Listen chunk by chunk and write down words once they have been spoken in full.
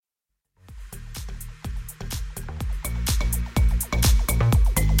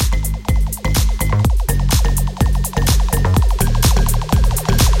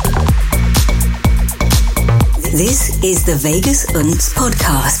This is the Vegas Unts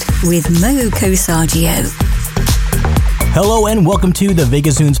podcast with Mo Cosaggio. Hello and welcome to the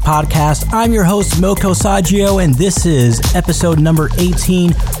Vegas Unts podcast. I'm your host, Mo Cosaggio, and this is episode number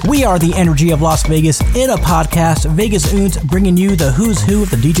 18. We are the energy of Las Vegas in a podcast. Vegas Unts bringing you the who's who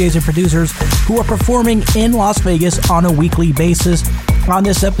of the DJs and producers who are performing in Las Vegas on a weekly basis. On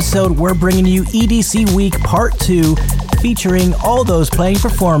this episode, we're bringing you EDC Week Part 2, featuring all those playing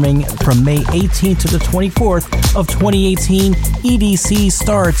performing from May 18th to the 24th of 2018. EDC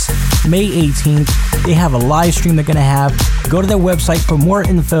starts May 18th. They have a live stream they're going to have. Go to their website for more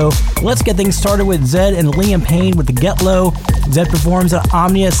info. Let's get things started with Zedd and Liam Payne with the Get Low. Zedd performs at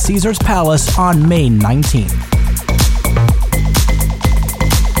Omnia Caesars Palace on May 19th.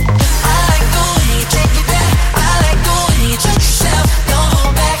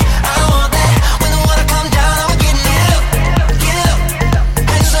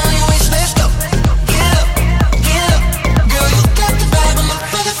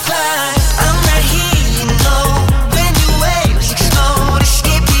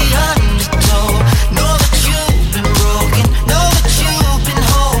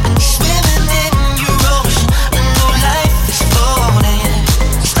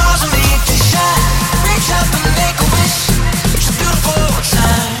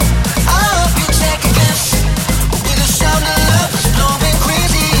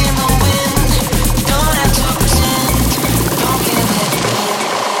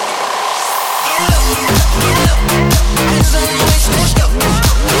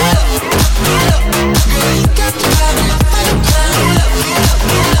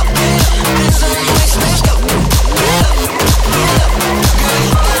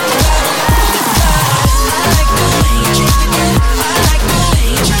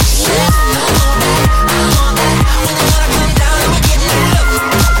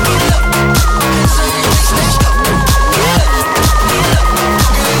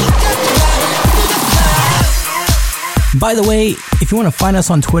 By the way, if you want to find us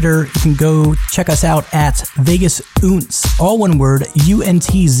on Twitter, you can go check us out at Vegas Unts, all one word,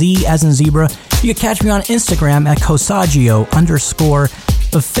 UNTZ as in zebra. You can catch me on Instagram at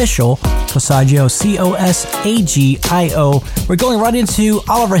Cosaggio_official, Cosaggio, Cosagio. We're going right into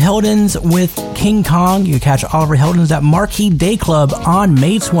Oliver Heldens with King Kong. You can catch Oliver Heldens at Marquee Day Club on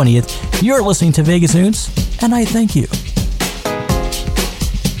May 20th. You're listening to Vegas Unts, and I thank you.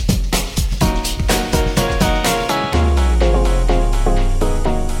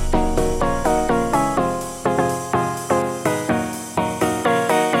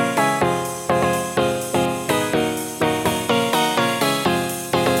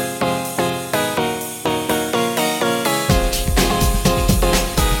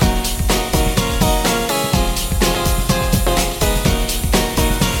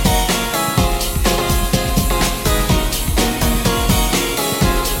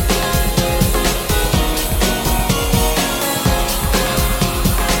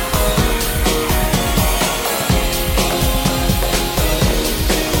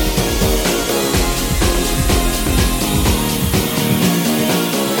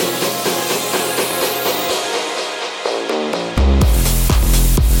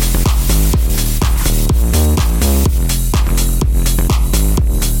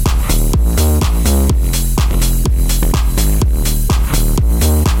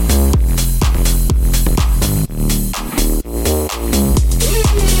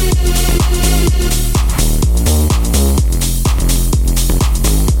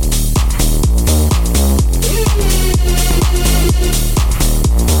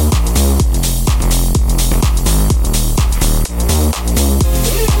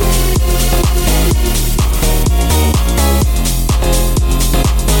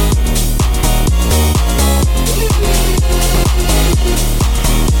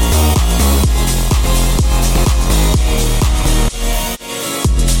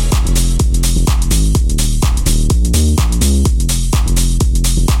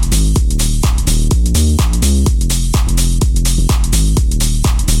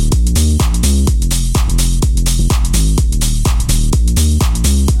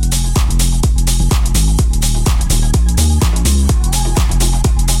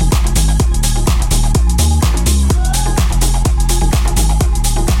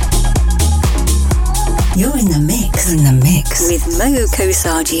 You're in the mix with Mo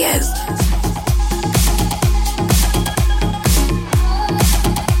Cosaggio.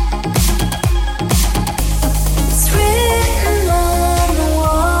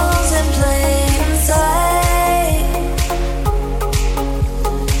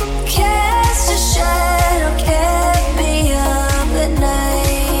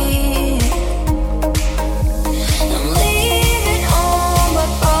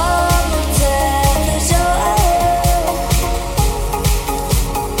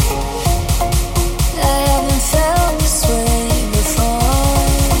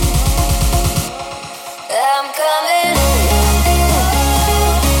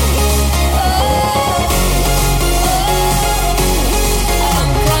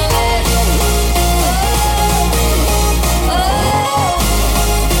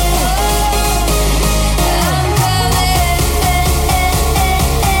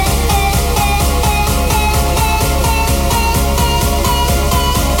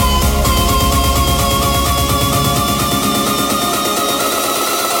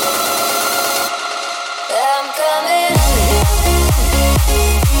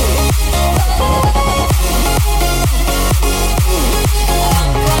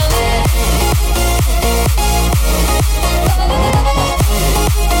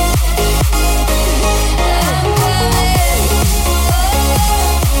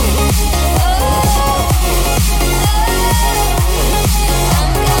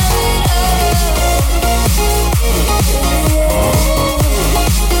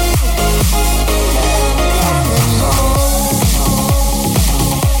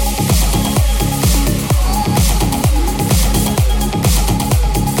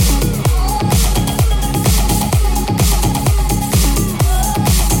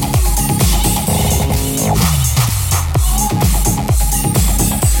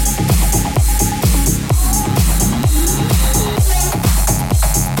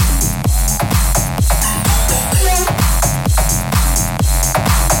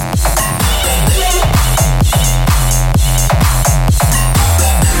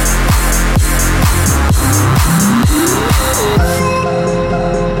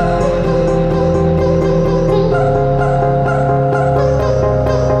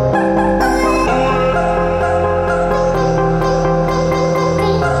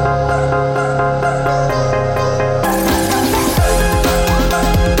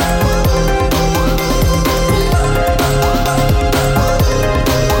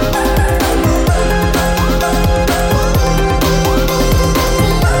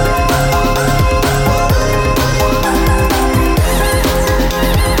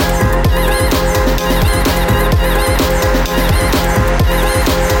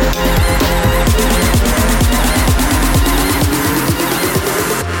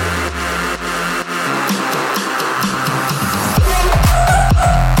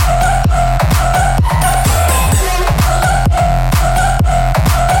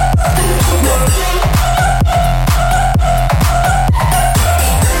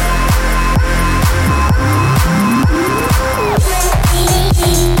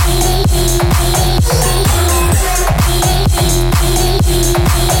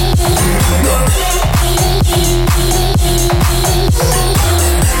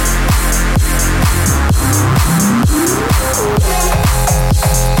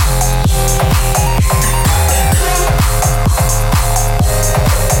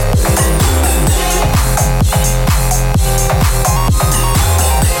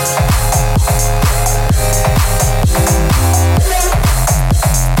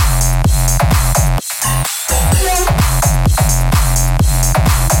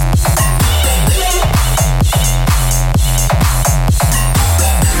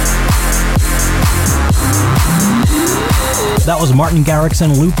 That was Martin Garrix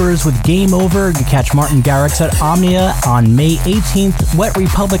and Loopers with Game Over. You catch Martin Garrix at Omnia on May 18th, Wet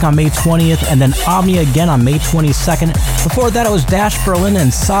Republic on May 20th, and then Omnia again on May 22nd. Before that, it was Dash Berlin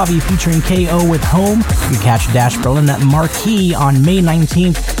and Savi featuring KO with Home. You catch Dash Berlin at Marquee on May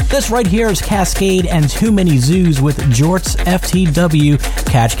 19th. This right here is Cascade and Too Many Zoos with Jorts FTW.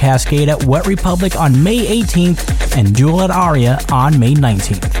 Catch Cascade at Wet Republic on May 18th and Jewel at Aria on May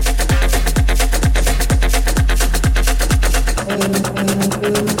 19th.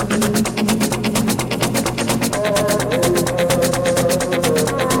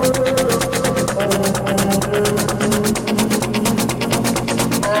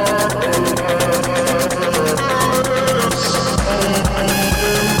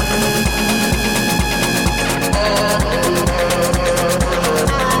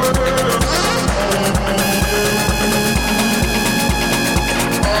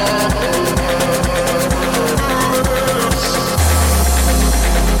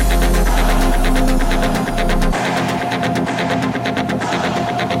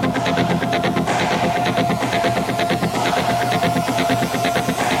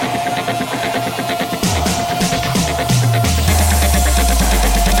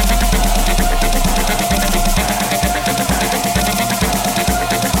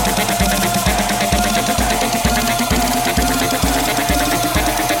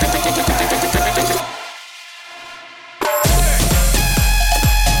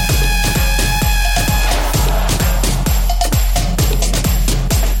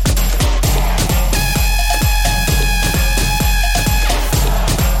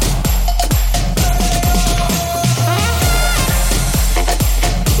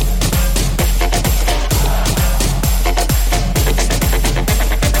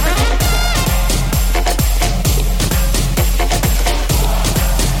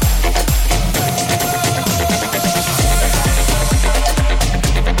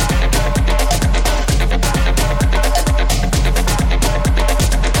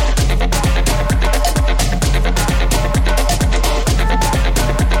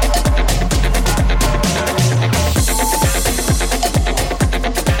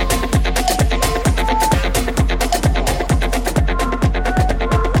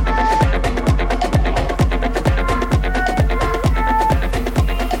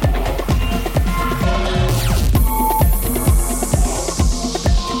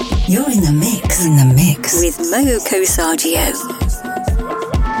 You're in the mix with Moko Saggio.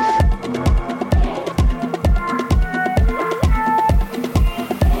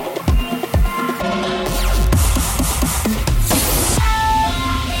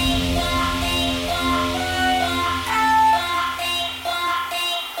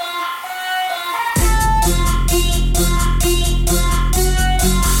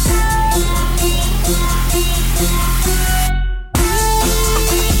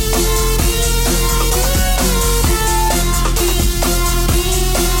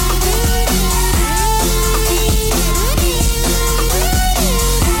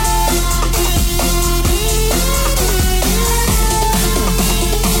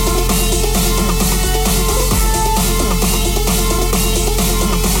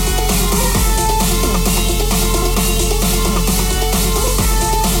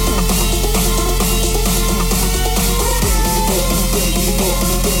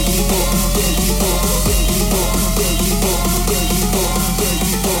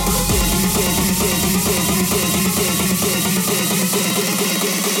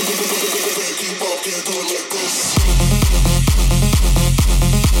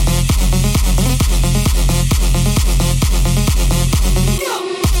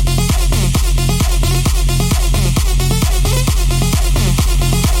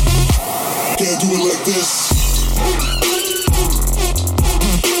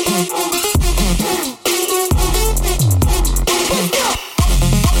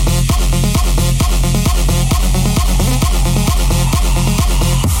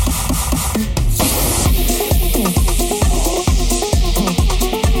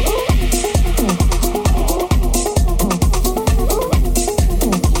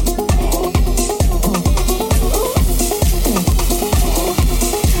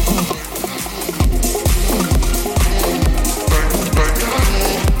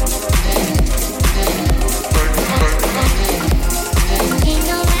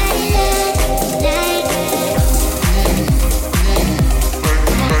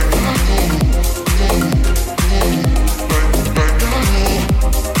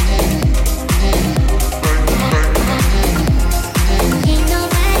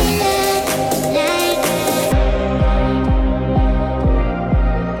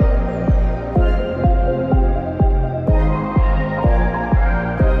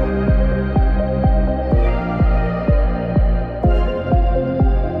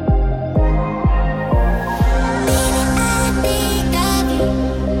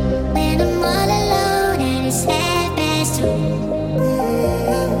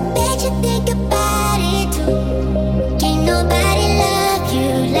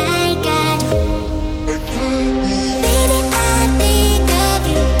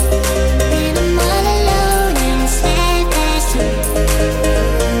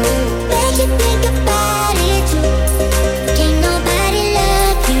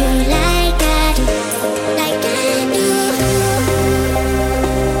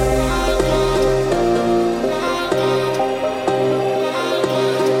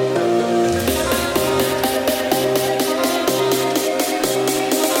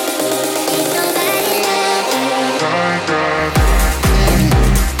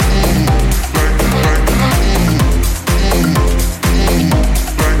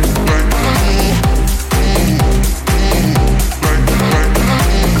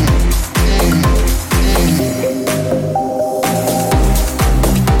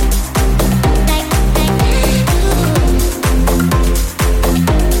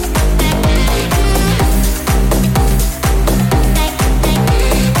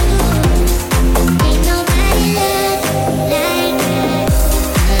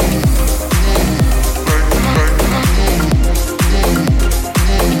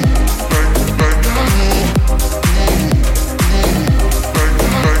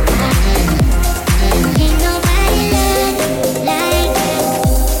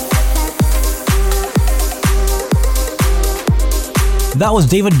 That was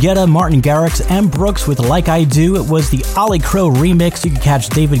David Guetta, Martin Garrix, and Brooks with Like I Do. It was the Ollie Crow remix. You can catch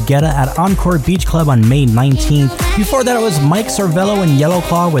David Guetta at Encore Beach Club on May 19th. Before that, it was Mike Cervello and Yellow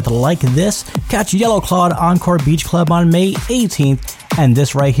Claw with Like This. Catch Yellow Claw at Encore Beach Club on May 18th. And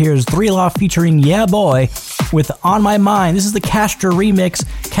this right here is 3 Law featuring Yeah Boy with On My Mind. This is the Castro remix.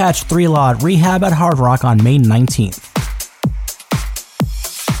 Catch 3 Law at Rehab at Hard Rock on May 19th.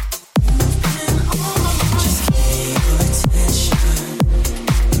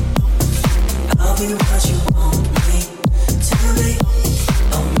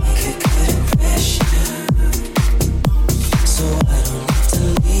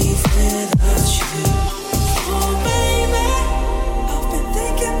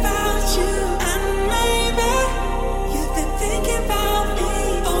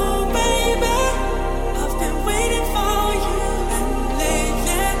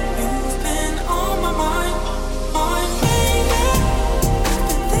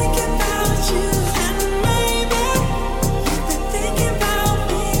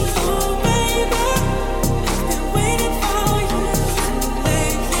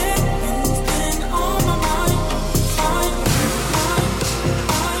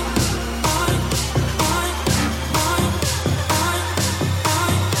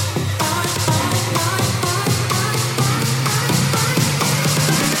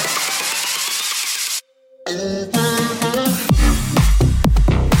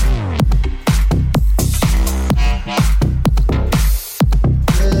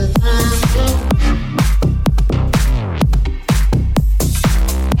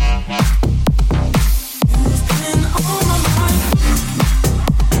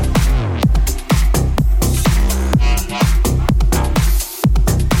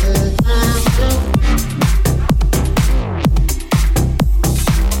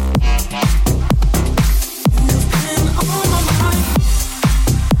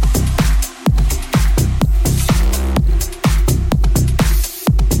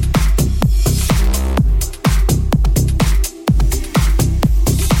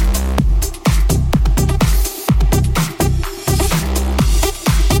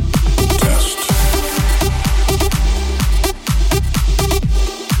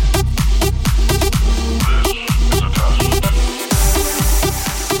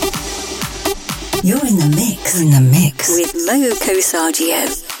 You're in the mix with Moko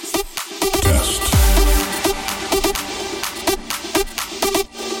Saggio.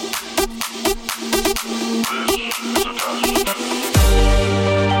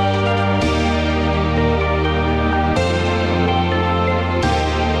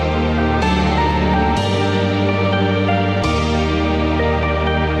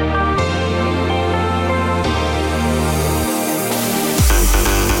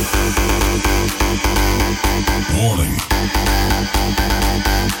 Warning.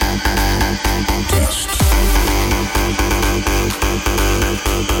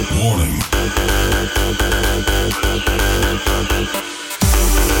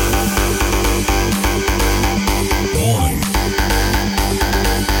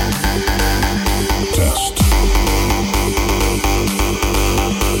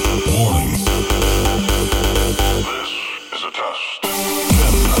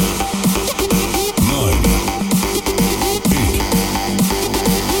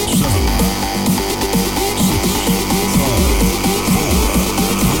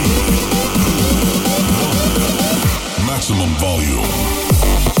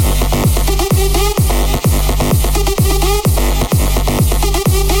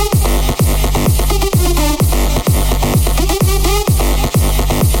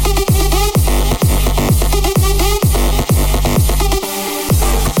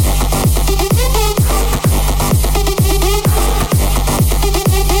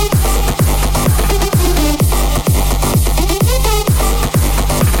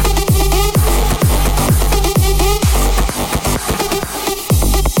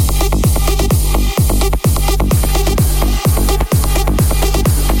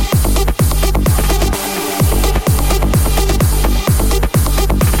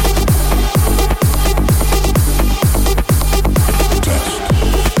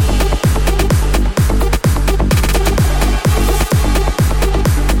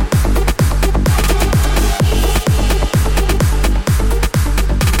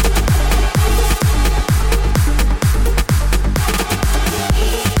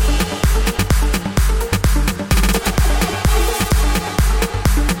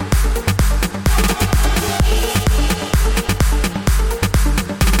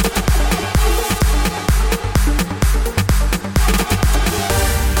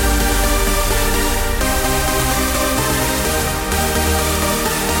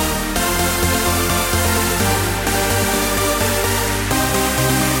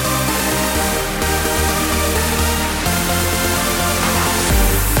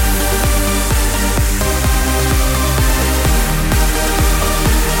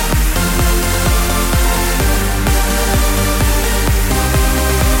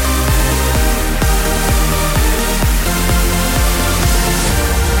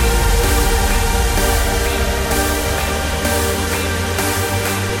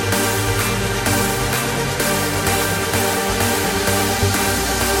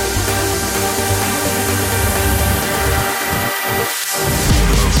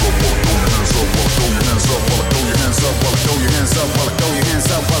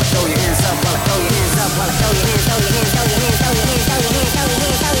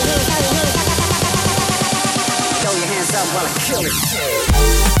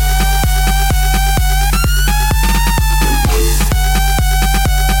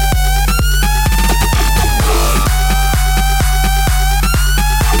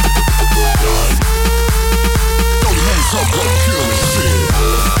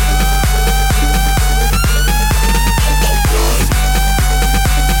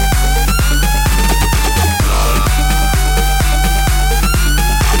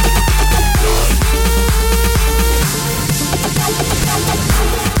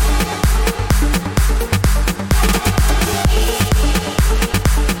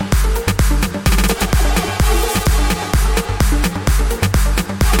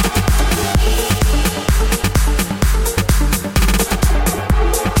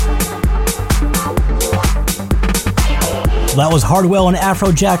 That was Hardwell and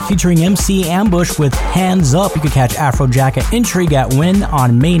Afrojack featuring MC Ambush with Hands Up. You could catch Afrojack at Intrigue at Win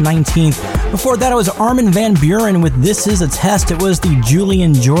on May 19th. Before that, it was Armin van Buuren with This Is a Test. It was the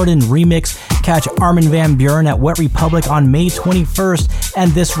Julian Jordan remix. Catch Armin van Buuren at Wet Republic on May 21st.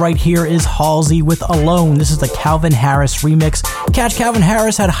 And this right here is Halsey with Alone. This is the Calvin Harris remix. Catch Calvin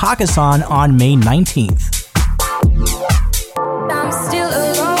Harris at Hakkasan on May 19th. I'm still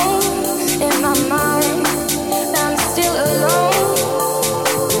alone in my mind. I'm still alone.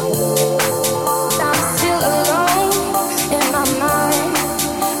 I'm still alone in my mind.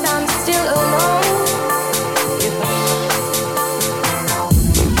 I'm still alone.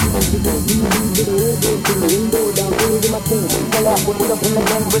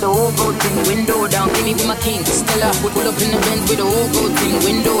 Window down, see me with my king. Still up, pull up in the Benz with a whole gold thing.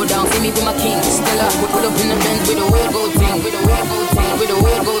 Window down, see me with my king. Still up, pull up in the Benz with a whole gold thing. With a whole gold thing, with a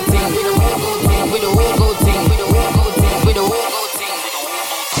whole gold thing, with a whole gold thing, with a whole gold thing, with a whole gold thing, with a whole gold thing.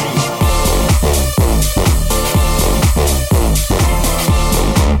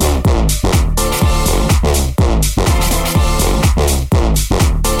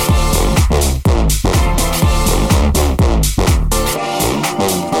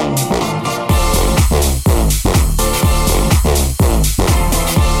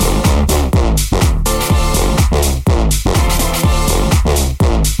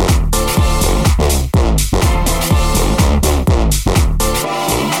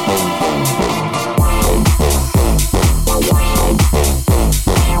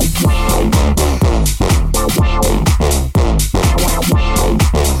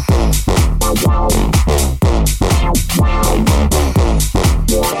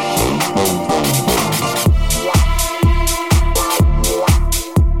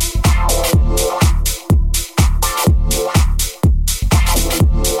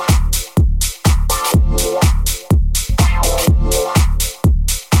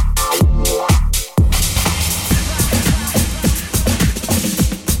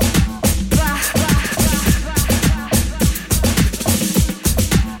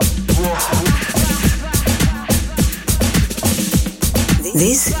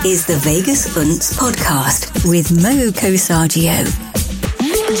 This is the Vegas Unts podcast with Mo Kosagio.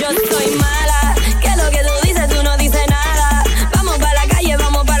 Yo soy mala, que lo que tú dices tú no dices nada. Vamos pa' la calle,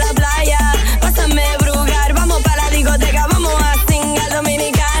 vamos pa' la playa. Pásame brugar, vamos pa' la discoteca, vamos a singar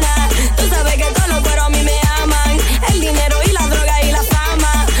dominicana. Tú sabes que todos los cueros a mí me aman. El dinero y la droga y la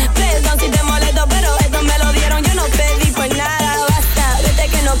fama. Perdón si te molesto, pero esto me lo dieron. Yo no pedí por nada, basta, vete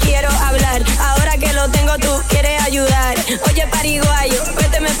que no quiero hablar. Ahora que lo tengo tú quieres ayudar. Oye pariguayo,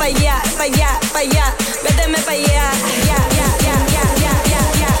 véteme pa' allá, pa' allá, pa' allá. Véteme pa' allá, ya, ya, ya, ya, ya,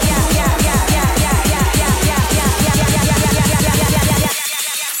 ya, ya, ya, ya, ya, ya, ya, ya, ya, ya, ya, ya.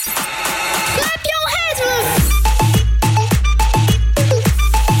 Clap your hands.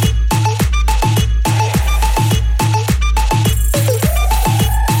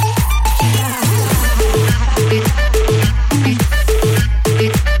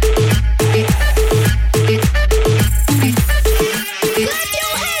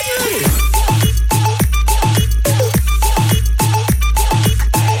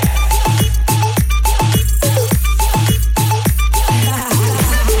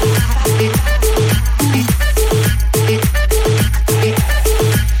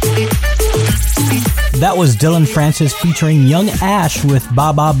 That was Dylan Francis featuring Young Ash with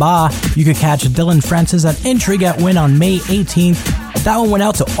Ba Ba Ba. You could catch Dylan Francis at Intrigue at Win on May 18th. That one went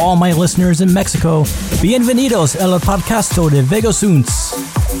out to all my listeners in Mexico. Bienvenidos el podcasto de Vegas Unts.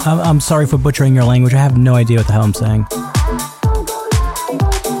 I'm sorry for butchering your language. I have no idea what the hell I'm saying.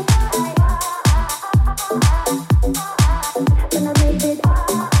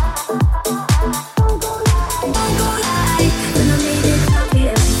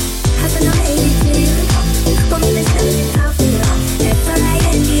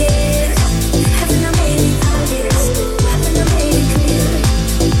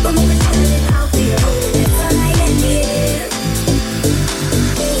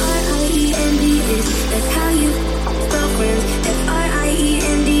 That's how you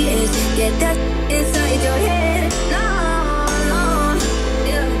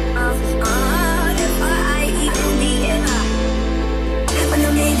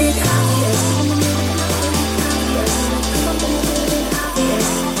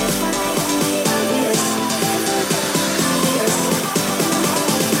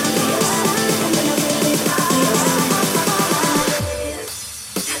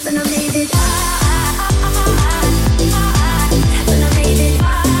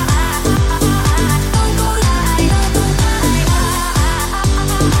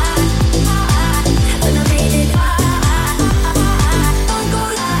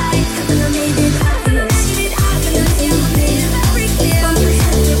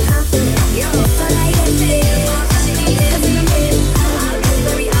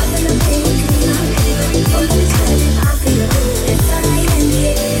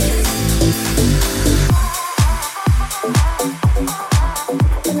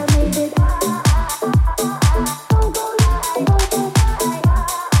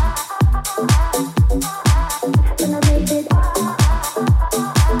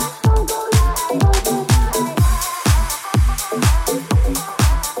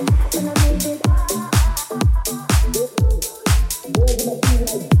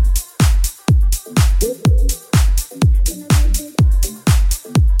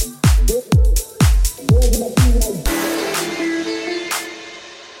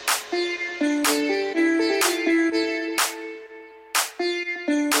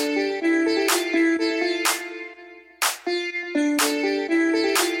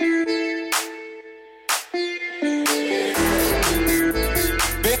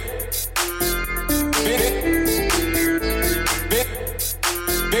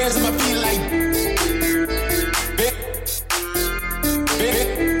Bands on my feet like.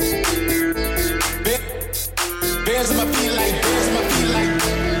 Bands on my feet like. Bands on my feet like.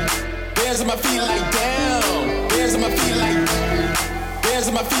 Bands on my feet like down. Bands on my feet like. Bands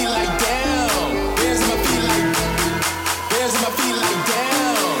on my feet like down. Bands on my feet like. Bands on my feet like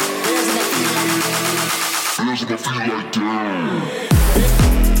down. Bands on my feet like. Bands on my feet like down.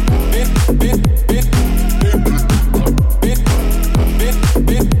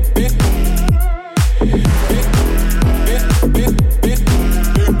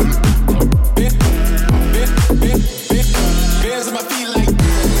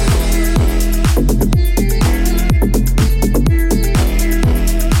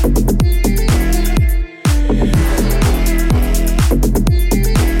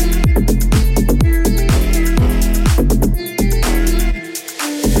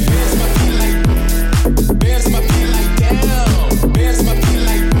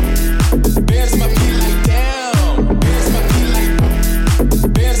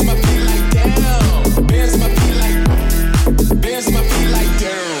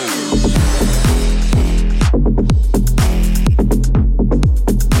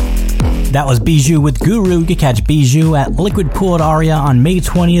 That was Bijou with Guru. You can catch Bijou at Liquid Pool at Aria on May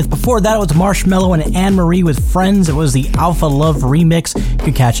 20th. Before that, it was Marshmello and Anne-Marie with Friends. It was the Alpha Love remix. You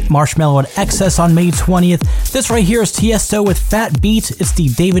can catch Marshmello at Excess on May 20th. This right here is Tiesto with Fat Beat. It's the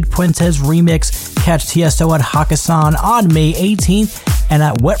David Puentes remix. Catch Tiesto at Hakkasan on May 18th and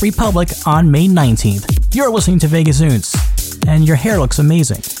at Wet Republic on May 19th. You're listening to Vegas Oons, and your hair looks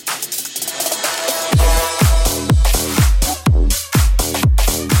amazing.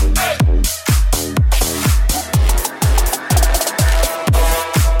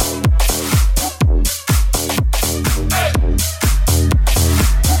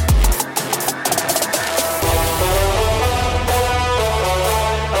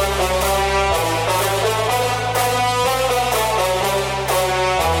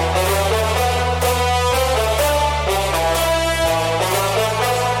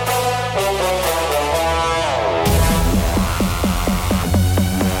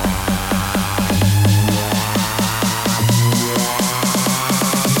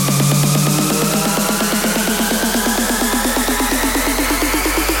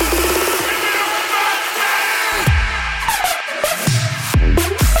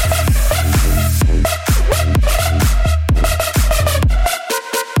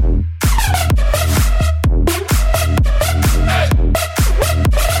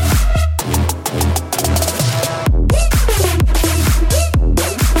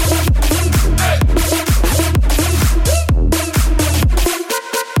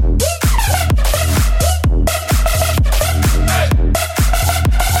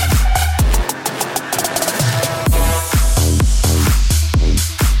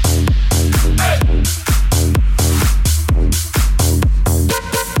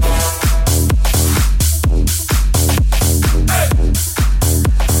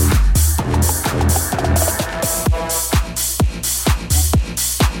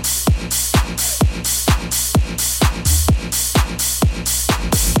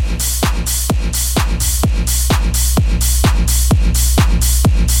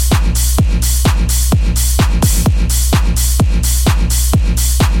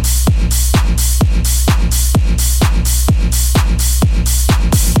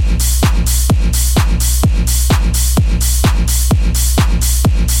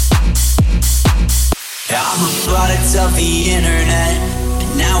 Of the internet,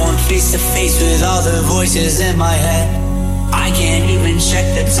 and now I'm face to face with all the voices in my head. I can't even check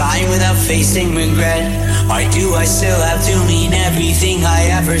the time without facing regret. Why do I still have to mean everything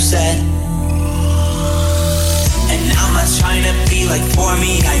I ever said? And I'm not trying to be like for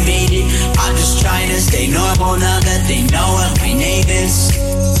me, I made it. I'm just trying to stay normal now that they know what my name is.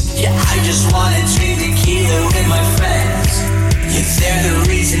 Yeah, I just wanna drink tequila with my friends. If they're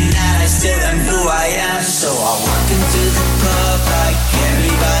the reason that I still am who I am. So I walk into the club like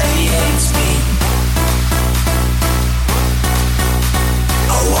everybody hates me.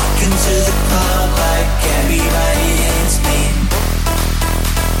 I walk into the club like everybody hates me.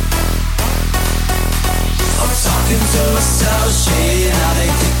 I'm talking to myself, straight out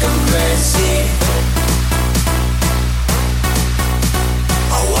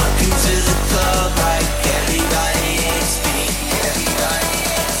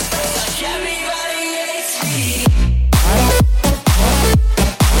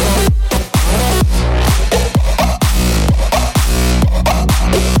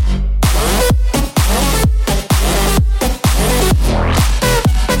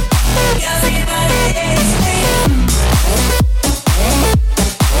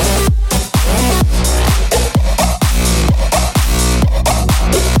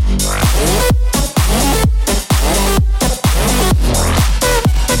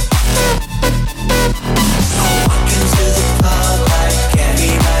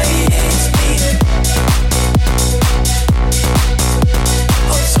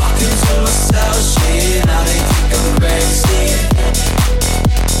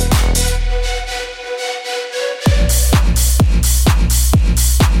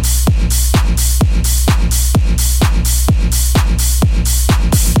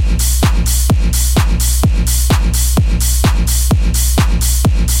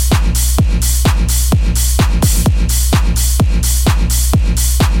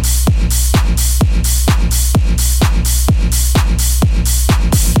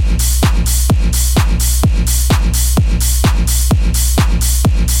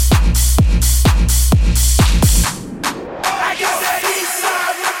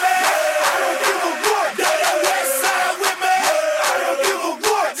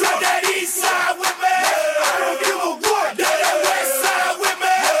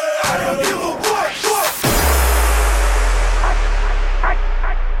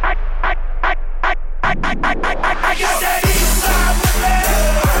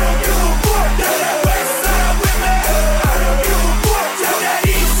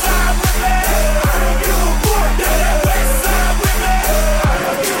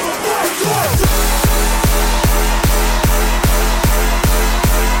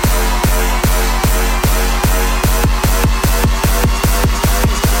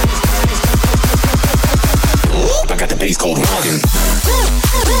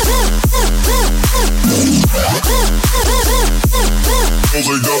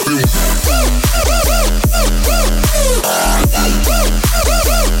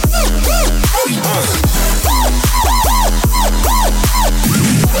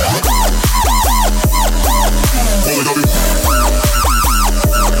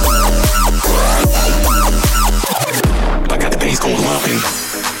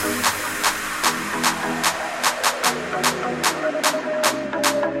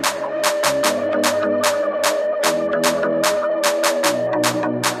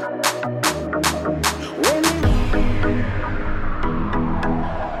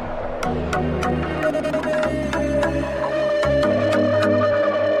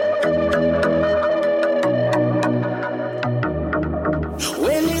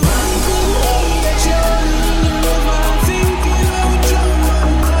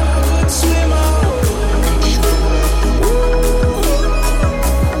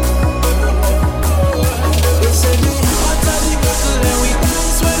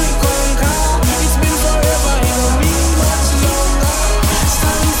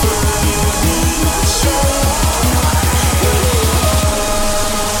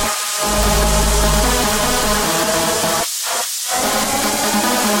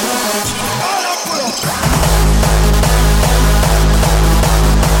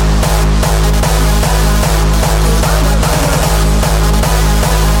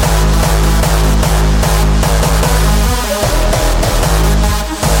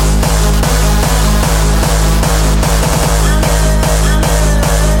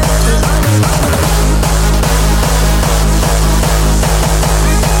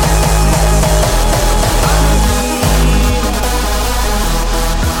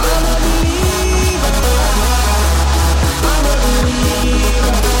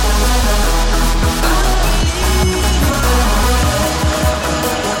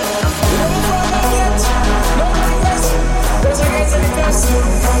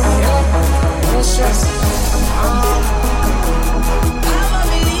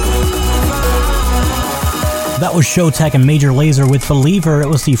That was Showtek and Major Lazer with Believer. It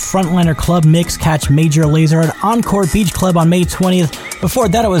was the Frontliner Club mix. Catch Major Lazer at Encore Beach Club on May 20th. Before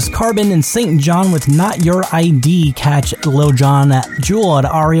that, it was Carbon and St. John with Not Your ID. Catch Lil Jon at Jewel at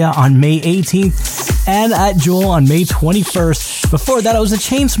Aria on May 18th and at Jewel on May 21st. Before that, it was the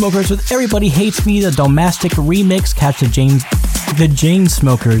Chainsmokers with Everybody Hates Me, the Domestic remix. Catch the Jane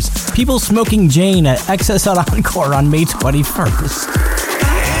Smokers. People Smoking Jane at XS at Encore on May 21st.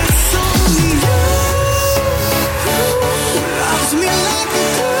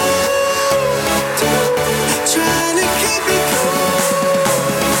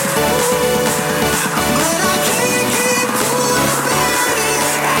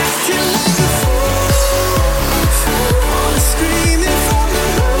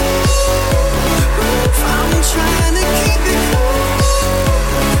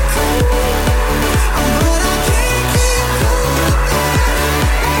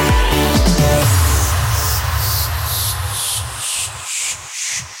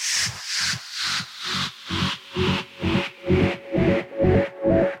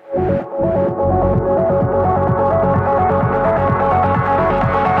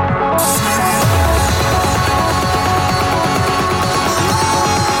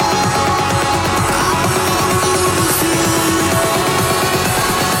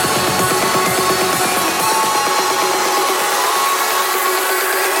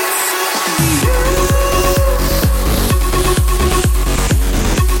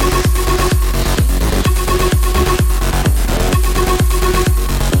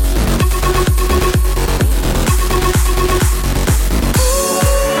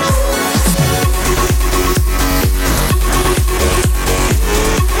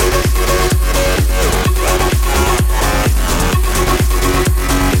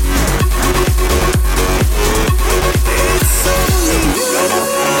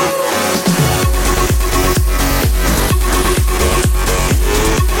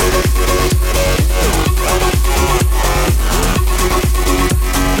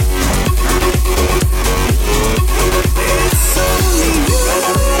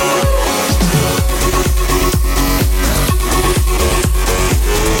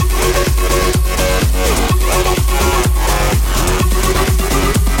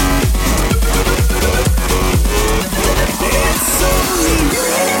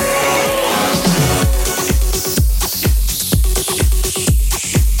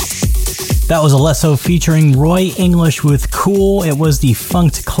 That was Alesso featuring Roy English with Cool. It was the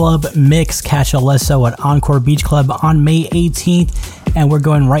Funked Club mix. Catch Alesso at Encore Beach Club on May 18th. And we're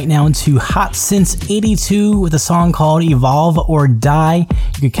going right now into Hot Since 82 with a song called Evolve or Die.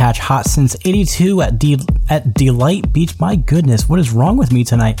 You can catch Hot Since 82 at Delight Beach. My goodness, what is wrong with me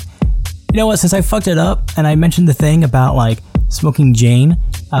tonight? You know what, since I fucked it up and I mentioned the thing about like smoking Jane,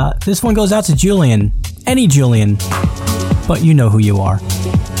 this one goes out to Julian. Any Julian, but you know who you are.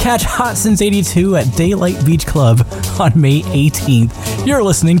 Catch Hot Since 82 at Daylight Beach Club on May 18th. You're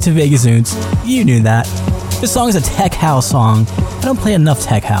listening to Vegasoons. You knew that. This song is a tech house song. I don't play enough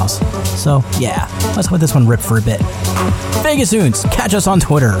tech house. So, yeah, let's let this one rip for a bit. Vegasoons, catch us on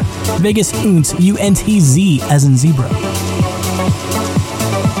Twitter. Vegasoons, UNTZ as in zebra.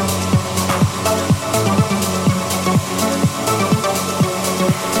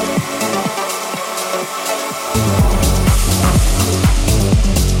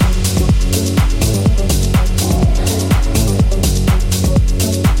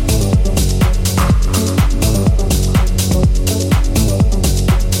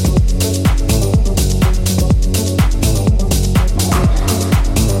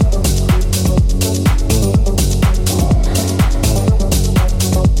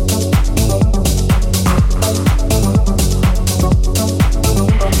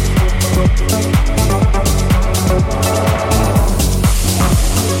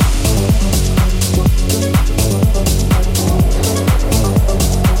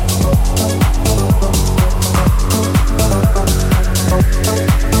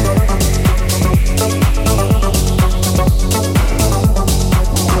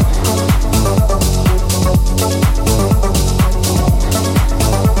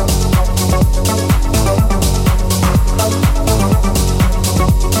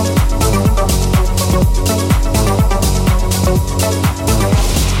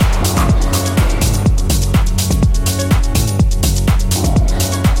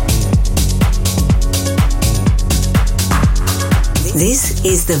 This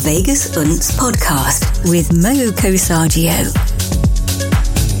is the Vegas Unts podcast with Mo Cosaggio.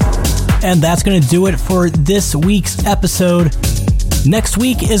 And that's going to do it for this week's episode. Next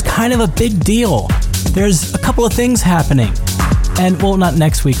week is kind of a big deal. There's a couple of things happening. And well, not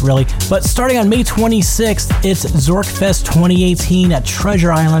next week really, but starting on May 26th, it's Zorkfest 2018 at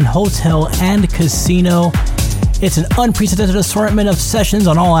Treasure Island Hotel and Casino. It's an unprecedented assortment of sessions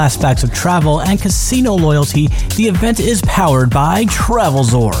on all aspects of travel and casino loyalty. The event is powered by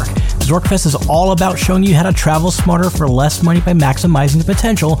TravelZork. Zorkfest is all about showing you how to travel smarter for less money by maximizing the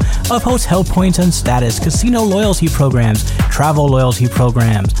potential of hotel points and status, casino loyalty programs, travel loyalty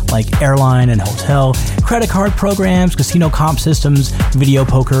programs like airline and hotel, credit card programs, casino comp systems, video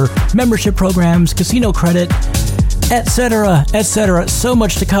poker, membership programs, casino credit, etc., etc. So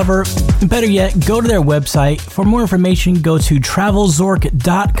much to cover. Better yet, go to their website. For more information, go to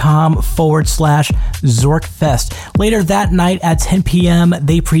travelzork.com/Zorkfest. Later that night at 10 p.m.,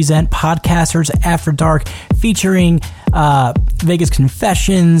 they present Podcasters After Dark featuring Vegas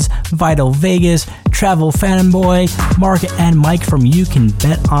Confessions, Vital Vegas, Travel Fanboy, Mark and Mike from You Can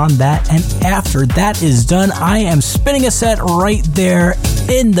Bet on That. And after that is done, I am spinning a set right there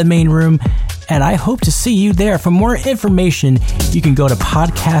in the main room. And I hope to see you there. For more information, you can go to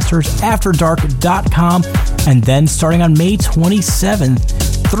podcastersafterdark.com. And then starting on May 27th,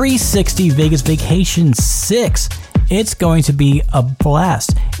 360 Vegas Vacation 6. It's going to be a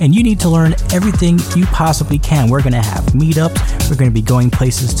blast, and you need to learn everything you possibly can. We're going to have meetups. We're going to be going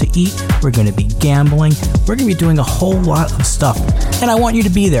places to eat. We're going to be gambling. We're going to be doing a whole lot of stuff, and I want you to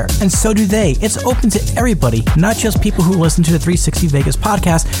be there, and so do they. It's open to everybody, not just people who listen to the 360 Vegas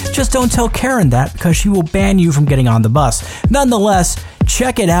podcast. Just don't tell Karen that, because she will ban you from getting on the bus. Nonetheless,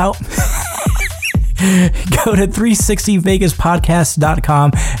 check it out. Go to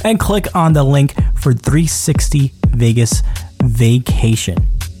 360vegaspodcast.com and click on the link for 360 Vegas Vacation.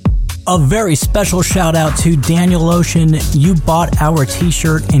 A very special shout out to Daniel Ocean. You bought our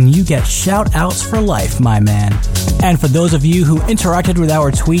t-shirt and you get shout outs for life, my man. And for those of you who interacted with our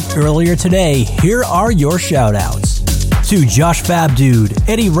tweet earlier today, here are your shout outs. To Josh Fab Dude,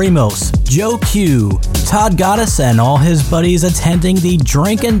 Eddie Ramos, Joe Q, Todd Goddess, and all his buddies attending the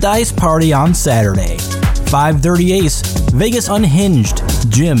Drink and Dice party on Saturday. 530 Ace, Vegas Unhinged,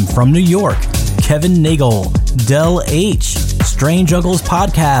 Jim from New York, Kevin Nagel, Del H, Strange Uncles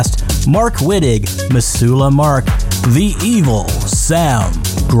Podcast, Mark Wittig, Masula Mark, The Evil, Sam,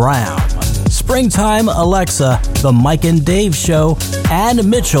 Graham, Springtime Alexa, The Mike and Dave Show, and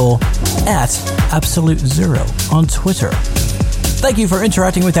Mitchell at Absolute Zero on Twitter. Thank you for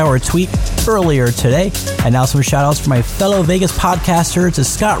interacting with our tweet earlier today. And now some shout outs for my fellow Vegas podcasters to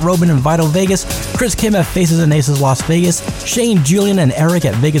Scott Robin and Vital Vegas, Chris Kim at Faces and Aces Las Vegas, Shane, Julian, and Eric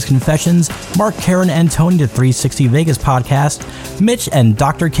at Vegas Confessions, Mark, Karen, and Tony to 360 Vegas Podcast, Mitch and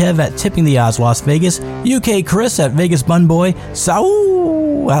Dr. Kev at Tipping the Odds Las Vegas, UK Chris at Vegas Bun Boy, Saul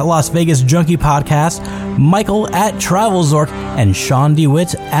at Las Vegas Junkie Podcast, Michael at TravelZork, and Sean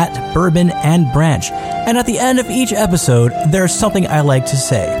DeWitt at Bourbon and Branch. And at the end of each episode, there's something I like to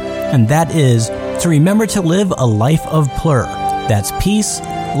say, and that is to remember to live a life of plur. That's peace,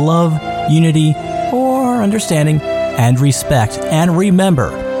 love, unity, or understanding, and respect. And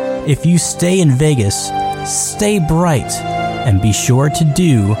remember, if you stay in Vegas, stay bright, and be sure to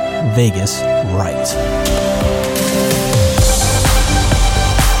do Vegas right.